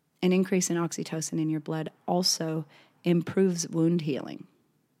increase in oxytocin in your blood also improves wound healing.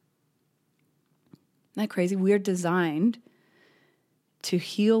 Isn't that crazy? We're designed to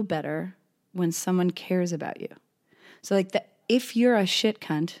heal better when someone cares about you. So like if you're a shit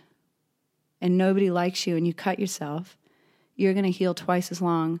cunt and nobody likes you and you cut yourself, you're going to heal twice as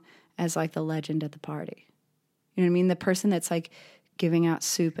long as like the legend at the party. You know what I mean? The person that's like giving out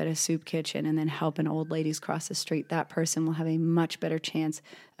soup at a soup kitchen and then helping old ladies cross the street, that person will have a much better chance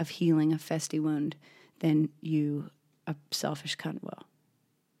of healing a festy wound than you, a selfish cunt, will.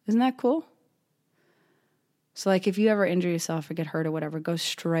 Isn't that cool? So like if you ever injure yourself or get hurt or whatever, go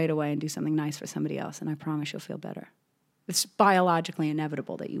straight away and do something nice for somebody else, and I promise you'll feel better. It's biologically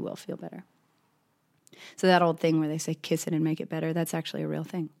inevitable that you will feel better. So that old thing where they say kiss it and make it better, that's actually a real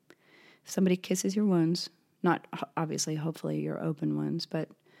thing. If somebody kisses your wounds, not obviously, hopefully your open wounds, but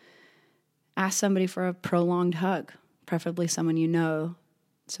ask somebody for a prolonged hug, preferably someone you know,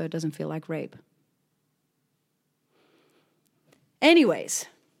 so it doesn't feel like rape. Anyways,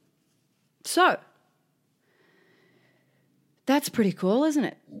 so that's pretty cool, isn't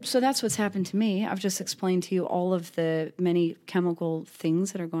it? So that's what's happened to me. I've just explained to you all of the many chemical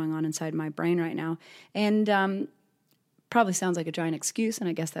things that are going on inside my brain right now. And probably sounds like a giant excuse, and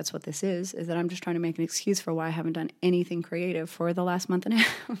I guess that's what this is that I'm just trying to make an excuse for why I haven't done anything creative for the last month and a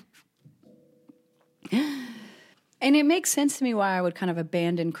half. And it makes sense to me why I would kind of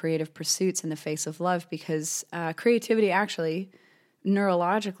abandon creative pursuits in the face of love, because creativity actually,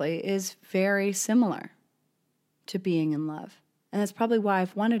 neurologically, is very similar to being in love. And that's probably why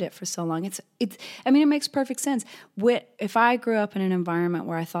I've wanted it for so long. It makes perfect sense. If I grew up in an environment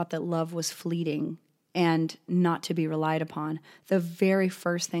where I thought that love was fleeting and not to be relied upon, the very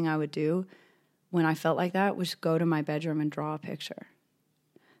first thing I would do when I felt like that was go to my bedroom and draw a picture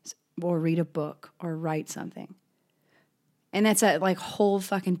or read a book or write something. And that's a like whole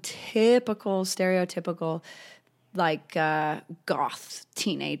fucking typical, stereotypical, like goth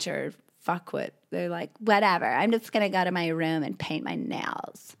teenager fuckwit. They're like, whatever, I'm just going to go to my room and paint my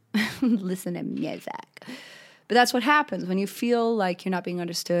nails, listen to music. But that's what happens when you feel like you're not being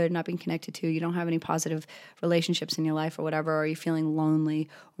understood, not being connected to, you don't have any positive relationships in your life or whatever, or you're feeling lonely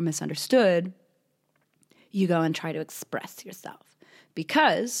or misunderstood, you go and try to express yourself,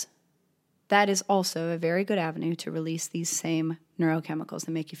 because that is also a very good avenue to release these same neurochemicals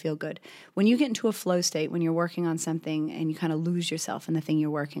that make you feel good. When you get into a flow state, when you're working on something and you kind of lose yourself in the thing you're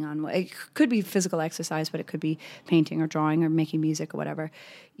working on, it could be physical exercise, but it could be painting or drawing or making music or whatever,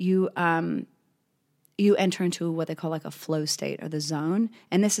 you enter into what they call like a flow state or the zone.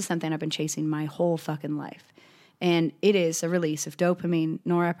 And this is something I've been chasing my whole fucking life. And it is a release of dopamine,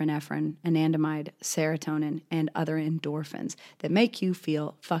 norepinephrine, anandamide, serotonin, and other endorphins that make you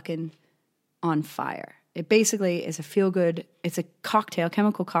feel fucking on fire. It basically is a feel-good, it's a cocktail,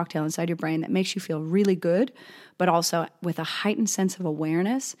 chemical cocktail inside your brain that makes you feel really good, but also with a heightened sense of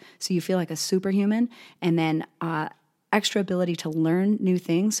awareness, so you feel like a superhuman, and then extra ability to learn new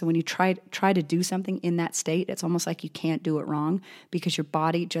things. So when you try to do something in that state, it's almost like you can't do it wrong because your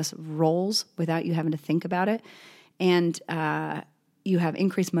body just rolls without you having to think about it. And you have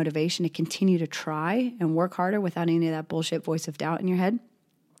increased motivation to continue to try and work harder without any of that bullshit voice of doubt in your head.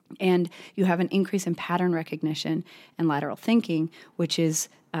 And you have an increase in pattern recognition and lateral thinking, which is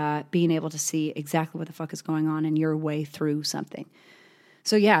being able to see exactly what the fuck is going on in your way through something.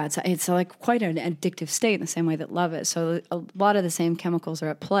 So yeah, it's like quite an addictive state in the same way that love is. So a lot of the same chemicals are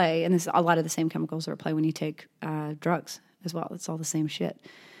at play, and a lot of the same chemicals are at play when you take drugs as well. It's all the same shit.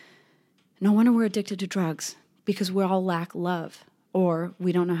 No wonder we're addicted to drugs, because we all lack love, or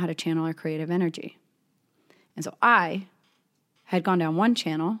we don't know how to channel our creative energy. And so I had gone down one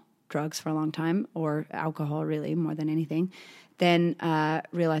channel, drugs, for a long time, or alcohol really more than anything, then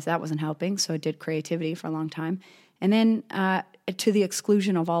realized that wasn't helping, so I did creativity for a long time. And then to the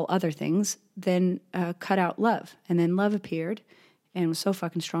exclusion of all other things, then cut out love. And then love appeared and was so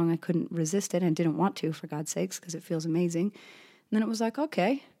fucking strong I couldn't resist it and didn't want to, for God's sakes, because it feels amazing. And then it was like,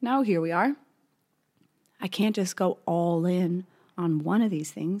 okay, now here we are. I can't just go all in on one of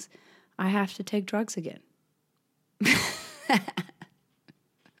these things. I have to take drugs again.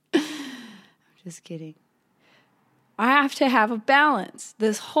 I'm just kidding. I have to have a balance.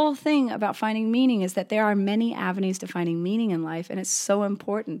 This whole thing about finding meaning is that there are many avenues to finding meaning in life, and it's so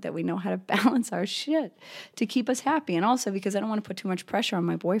important that we know how to balance our shit to keep us happy. And also because I don't want to put too much pressure on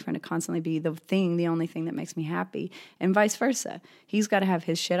my boyfriend to constantly be the only thing that makes me happy, and vice versa. He's got to have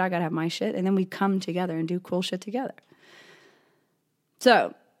his shit, I got to have my shit, and then we come together and do cool shit together.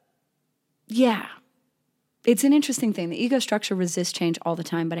 So, yeah. It's an interesting thing. The ego structure resists change all the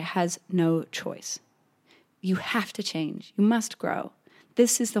time, but it has no choice. You have to change. You must grow.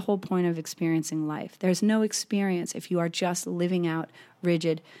 This is the whole point of experiencing life. There's no experience if you are just living out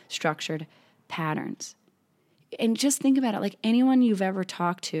rigid, structured patterns. and just think about it, like anyone you've ever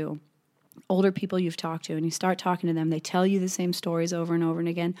talked to, older people you've talked to, and you start talking to them, they tell you the same stories over and over and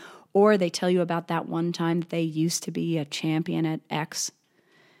again, or they tell you about that one time that they used to be a champion at X.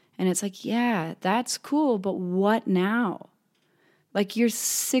 And it's like, yeah, that's cool, but what now? Like, you're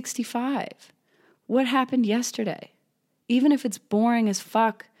 65. What happened yesterday? Even if it's boring as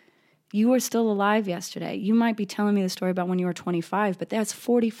fuck, you were still alive yesterday. You might be telling me the story about when you were 25, but that's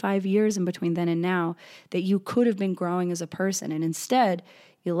 45 years in between then and now that you could have been growing as a person. And instead,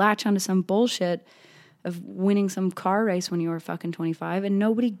 you latch onto some bullshit of winning some car race when you were fucking 25, and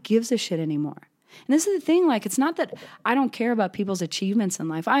nobody gives a shit anymore. And this is the thing, like, it's not that I don't care about people's achievements in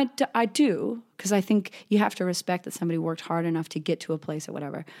life. I do, because I think you have to respect that somebody worked hard enough to get to a place or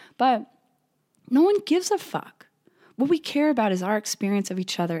whatever. But no one gives a fuck. What we care about is our experience of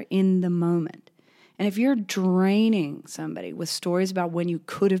each other in the moment. And if you're draining somebody with stories about when you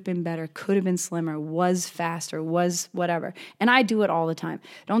could have been better, could have been slimmer, was faster, was whatever, and I do it all the time.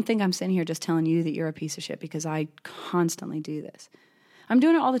 Don't think I'm sitting here just telling you that you're a piece of shit, because I constantly do this. I'm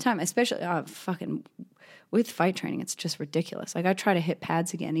doing it all the time, especially fucking with fight training. It's just ridiculous. Like, I try to hit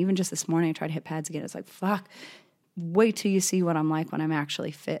pads again. Even just this morning, I tried to hit pads again. It's like, fuck, wait till you see what I'm like when I'm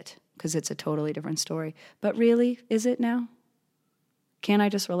actually fit, because it's a totally different story. But really, is it now? Can't I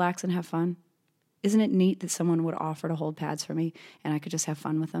just relax and have fun? Isn't it neat that someone would offer to hold pads for me and I could just have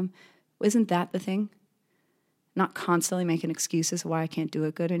fun with them? Isn't that the thing? Not constantly making excuses why I can't do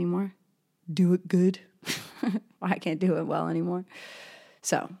it good anymore. Do it good. Why I can't do it well anymore.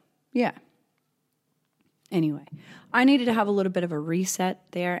 So, yeah. Anyway, I needed to have a little bit of a reset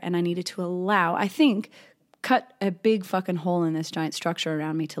there, and I needed to allow, I think, cut a big fucking hole in this giant structure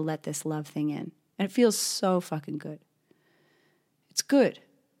around me to let this love thing in. And it feels so fucking good. It's good.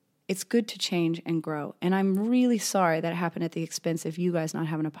 It's good to change and grow. And I'm really sorry that it happened at the expense of you guys not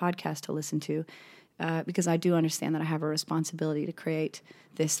having a podcast to listen to, because I do understand that I have a responsibility to create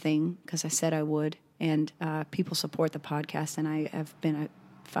this thing, because I said I would. And people support the podcast, and I have been a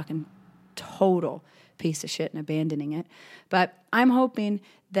fucking total piece of shit in abandoning it. But I'm hoping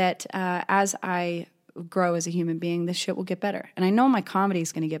that as I grow as a human being, this shit will get better. And I know my comedy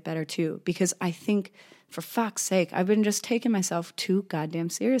is going to get better too, because I think, for fuck's sake, I've been just taking myself too goddamn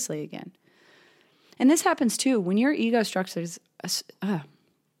seriously again. And this happens too when your ego structures are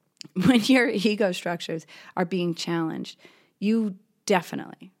being challenged. You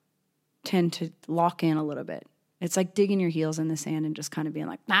definitely tend to lock in a little bit. It's like digging your heels in the sand and just kind of being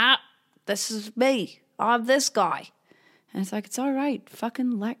like, nah, this is me. I'm this guy. And it's like, it's all right.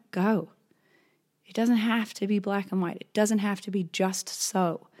 Fucking let go. It doesn't have to be black and white. It doesn't have to be just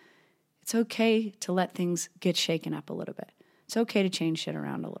so. It's okay to let things get shaken up a little bit. It's okay to change shit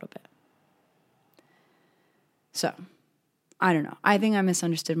around a little bit. So, I don't know. I think I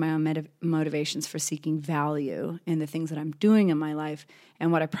misunderstood my own motivations for seeking value in the things that I'm doing in my life,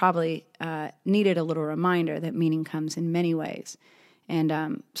 and what I probably needed a little reminder that meaning comes in many ways.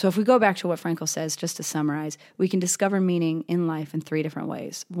 And so if we go back to what Frankl says, just to summarize, we can discover meaning in life in 3 different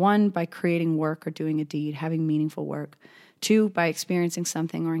ways. 1, by creating work or doing a deed, having meaningful work. 2, by experiencing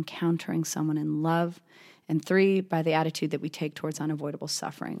something or encountering someone in love. And 3, by the attitude that we take towards unavoidable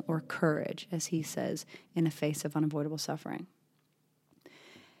suffering, or courage, as he says, in the face of unavoidable suffering.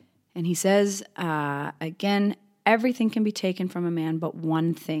 And he says, again, everything can be taken from a man but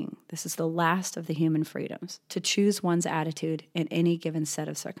one thing. This is the last of the human freedoms, to choose one's attitude in any given set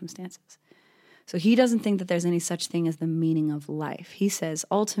of circumstances. So he doesn't think that there's any such thing as the meaning of life. He says,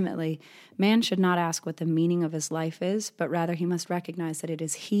 ultimately, man should not ask what the meaning of his life is, but rather he must recognize that it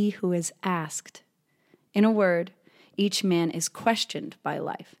is he who is asked. In a word, each man is questioned by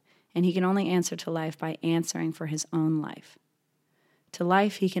life, and he can only answer to life by answering for his own life. To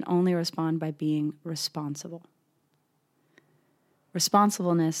life, he can only respond by being responsible.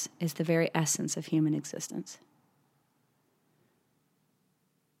 Responsibleness is the very essence of human existence.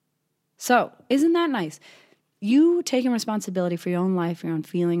 So, isn't that nice? You taking responsibility for your own life, your own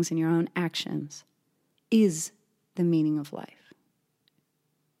feelings, and your own actions is the meaning of life.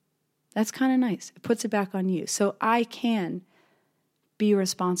 That's kind of nice. It puts it back on you. So I can be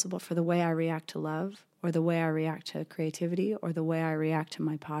responsible for the way I react to love, or the way I react to creativity, or the way I react to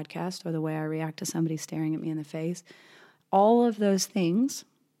my podcast, or the way I react to somebody staring at me in the face. All of those things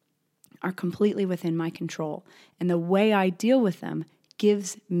are completely within my control. And the way I deal with them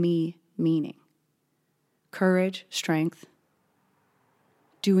gives me meaning. Courage, strength,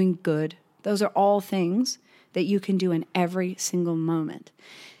 doing good. Those are all things that you can do in every single moment.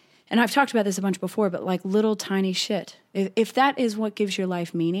 And I've talked about this a bunch before, but like little tiny shit. If that is what gives your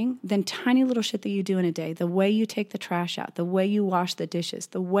life meaning, then tiny little shit that you do in a day, the way you take the trash out, the way you wash the dishes,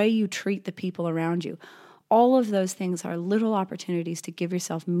 the way you treat the people around you, All of those things are little opportunities to give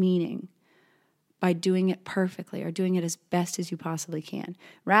yourself meaning by doing it perfectly or doing it as best as you possibly can,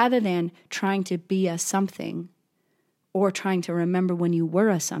 rather than trying to be a something or trying to remember when you were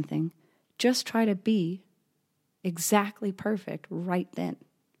a something. Just try to be exactly perfect right then.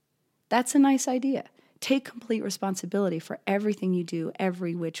 That's a nice idea. Take complete responsibility for everything you do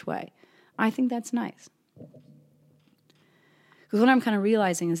every which way. I think that's nice. Because what I'm kind of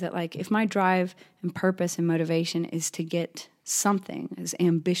realizing is that, like, if my drive and purpose and motivation is to get something, is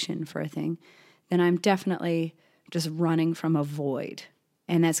ambition for a thing, then I'm definitely just running from a void.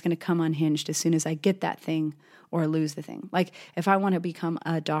 And that's going to come unhinged as soon as I get that thing or lose the thing. Like, if I want to become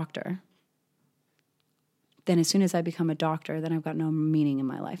a doctor, then as soon as I become a doctor, then I've got no meaning in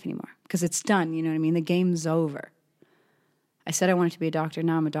my life anymore. Because it's done, you know what I mean? The game's over. I said I wanted to be a doctor,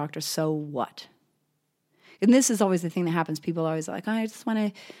 now I'm a doctor, so what? And this is always the thing that happens. People are always like, oh, I just want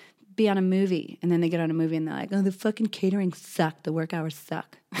to be on a movie. And then they get on a movie and they're like, oh, the fucking catering sucked. The work hours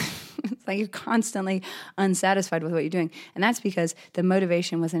suck. It's like you're constantly unsatisfied with what you're doing. And that's because the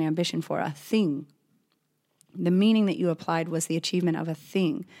motivation was an ambition for a thing. The meaning that you applied was the achievement of a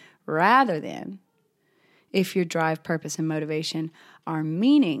thing, rather than if your drive, purpose, and motivation are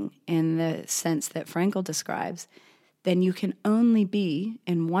meaning in the sense that Frankl describes, then you can only be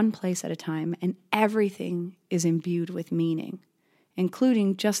in one place at a time, and everything is imbued with meaning,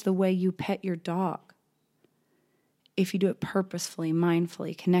 including just the way you pet your dog. If you do it purposefully,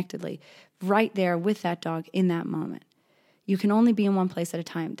 mindfully, connectedly, right there with that dog in that moment. You can only be in one place at a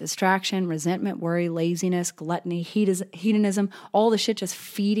time. Distraction, resentment, worry, laziness, gluttony, hedonism, all the shit just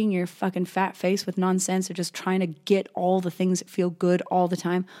feeding your fucking fat face with nonsense or just trying to get all the things that feel good all the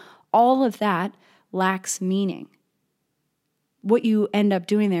time. All of that lacks meaning. What you end up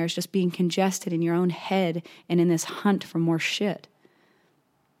doing there is just being congested in your own head and in this hunt for more shit.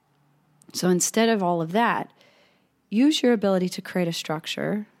 So instead of all of that, use your ability to create a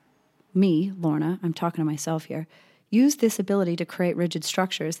structure. Me, Lorna, I'm talking to myself here. Use this ability to create rigid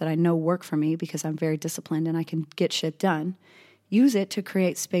structures that I know work for me because I'm very disciplined and I can get shit done. Use it to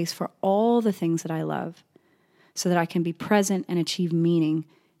create space for all the things that I love so that I can be present and achieve meaning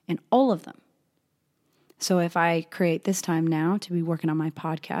in all of them. So if I create this time now to be working on my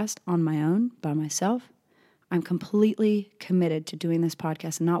podcast on my own, by myself, I'm completely committed to doing this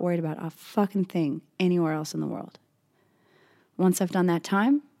podcast and not worried about a fucking thing anywhere else in the world. Once I've done that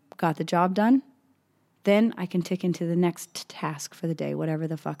time, got the job done, then I can tick into the next task for the day, whatever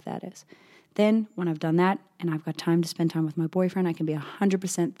the fuck that is. Then when I've done that and I've got time to spend time with my boyfriend, I can be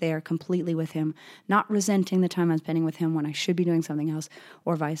 100% there completely with him, not resenting the time I'm spending with him when I should be doing something else,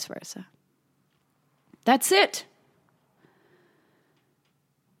 or vice versa. That's it.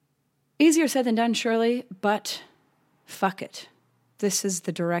 Easier said than done, surely, but fuck it. This is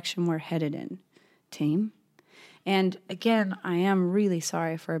the direction we're headed in, team. And again, I am really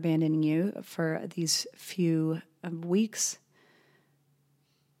sorry for abandoning you for these few weeks.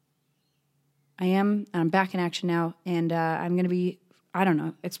 I'm back in action now, and I'm going to be, I don't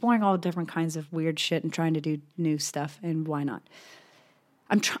know, exploring all different kinds of weird shit and trying to do new stuff, and why not?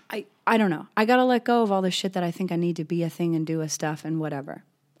 I don't know. I got to let go of all the shit that I think I need to be a thing and do a stuff and whatever.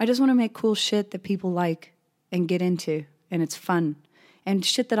 I just want to make cool shit that people like and get into, and it's fun, and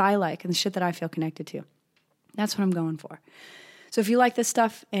shit that I like and shit that I feel connected to. That's what I'm going for. So if you like this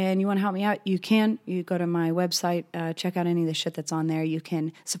stuff and you want to help me out, you can. You go to my website, check out any of the shit that's on there. You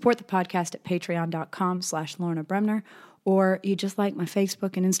can support the podcast at patreon.com/Lorna Bremner, or you just like my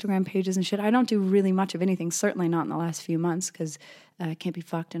Facebook and Instagram pages and shit. I don't do really much of anything, certainly not in the last few months, because I can't be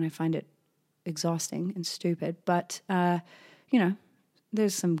fucked and I find it exhausting and stupid. But,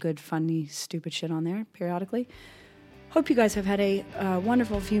 there's some good, funny, stupid shit on there periodically. Hope you guys have had a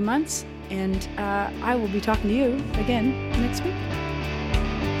wonderful few months, and I will be talking to you again next week.